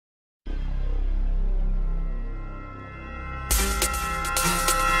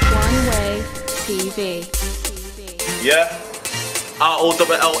TV. Yeah,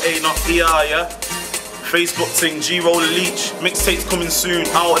 ROLLA, not ER, yeah. Facebook thing, Rolla Leech. Mixtapes coming soon,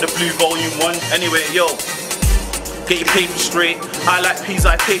 Out of the Blue Volume 1. Anyway, yo, get your paper straight. I like peas,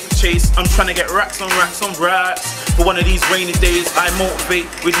 I paper chase. I'm trying to get racks on racks on racks. For one of these rainy days, I motivate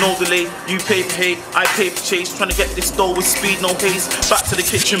with no delay. You paper hate, I paper chase. Trying to get this dough with speed, no haste. Back to the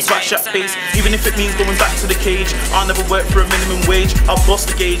kitchen, back shot base. Even if it means going back to the cage, I'll never work for a minimum wage. I'll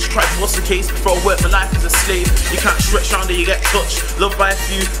bust the gauge, try to bust the case. Before I work my life as a slave. You can't stretch round there, you get touched. Loved by a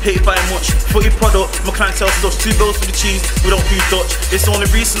few, hated by much. For your product, my clientele stuff. 2 bills for the cheese, we don't do Dutch. It's only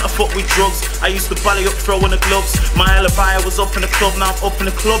recent I fuck with drugs. I used to bally up, throw in the gloves. My alibi, I was up in the club, now I'm up in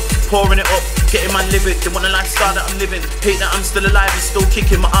the club. Pouring it up, getting my livid. They want a lifestyle that I'm living. Hate that I'm still alive and still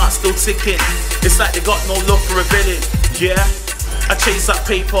kicking, my art's still ticking. It's like they got no love for a villain. Yeah, I chase that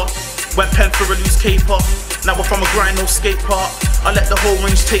paper, went pen for a loose caper. Now we're from a grind, no skate park. I let the whole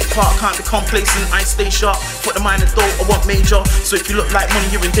range take part. Can't be complacent, I stay sharp. Put the mind in dough, I want major. So if you look like money,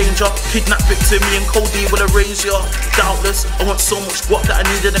 you're in danger. Kidnap victim, me and Cody will arrange ya. Doubtless, I want so much guap that I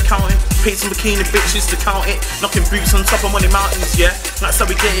need an accountant. Pay some bikini bitches to count it. Knocking boots on top of money mountains, yeah. That's how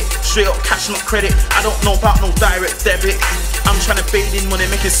we get it. Straight up cash, not credit. I don't know about no direct debit. I'm trying to bait in money,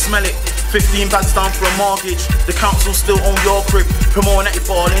 make it smell it. 15 bags down for a mortgage. The council still own your crib. Promoting that you're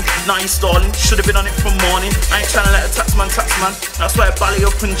balling, now you're stalling. Should've been on it from morning. I ain't trying to let a tax man. That's why I bally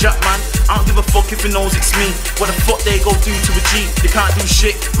up and jack man. I don't give a fuck if he knows it's me. What the fuck they go do to a G? They can't do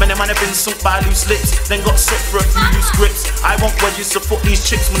shit. Man, them man have been sunk by loose lips. Then got sucked for a few loose grips. I want wedges to fuck these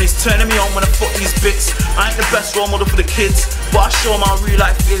chicks when it's turning me on when I fuck these bits. I ain't the best role model for the kids, but I show them how real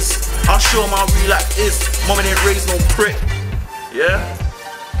life is. I'll show them how real life is. Mama didn't raise no prick. Yeah?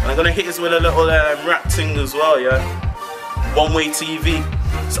 And I'm gonna hit us with a little rap thing as well, yeah? One Way TV.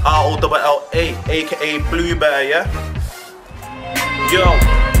 It's ROLLA, aka Blue Bear, yeah? Yo.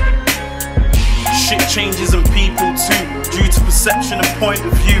 Shit changes in people too, due to perception and point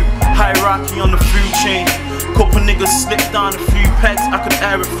of view. Hierarchy on the food chain. Couple niggas slipped down a few pegs, I could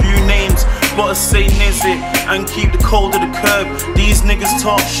air a few names. But I say nizzit and keep the cold of the curb. These niggas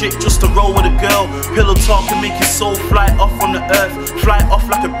talk shit just to roll with a girl. Pillow talk can make your soul fly off on the earth. Fly off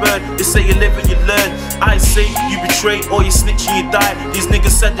like a bird, they say you live and you learn. I say you betray or you snitch and you die. These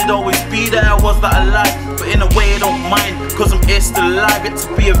niggas said they'd always be there, was that a lie? But in a way I don't mind, cause I'm here still alive. Yet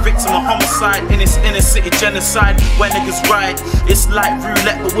to be a victim of homicide in this inner city genocide where niggas ride. It's like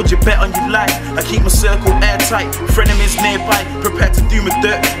roulette, but would you bet on your life? I keep my circle airtight, frenemies nearby, prepared to do my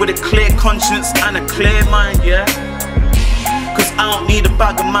dirt with a clear conscience and a clear mind, yeah? Cause I don't need a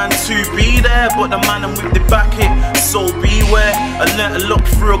bag of man to be there, but the man I'm with, they back it, so beware. I learned to look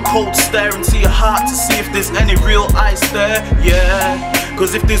through a cold stare into your heart to see if there's any real ice there, yeah.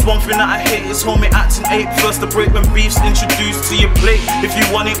 Cause if there's one thing that I hate, it's homie acting ape. First to break when beef's introduced to your plate. If you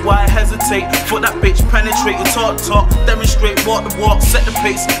want it, why hesitate? Foot that bitch, penetrate your talk, demonstrate, walk the walk, set the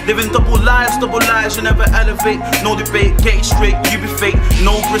pace. Living double lives, you never elevate. No debate, get it straight, you be fake.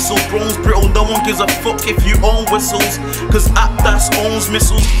 No bristle, bronze brittle, no one gives a fuck if you own whistles. Cause Aptas owns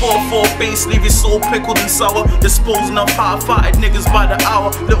missiles, 4-4 base, leave your soul pickled and sour. Disposing of hard-fighted niggas by the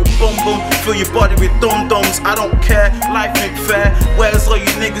hour. Little bum bum, fill your body with dum-dums. I don't care, life ain't fair. Where's all you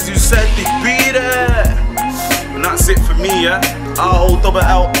niggas who said they'd be there? And that's it for me, yeah?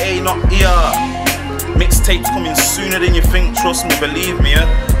 ROLLA, not ER. Mixtapes coming sooner than you think, trust me, believe me, yeah?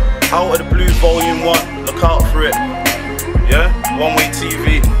 Out of the Blue Volume 1, look out for it. Yeah? One Way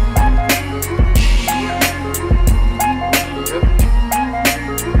TV.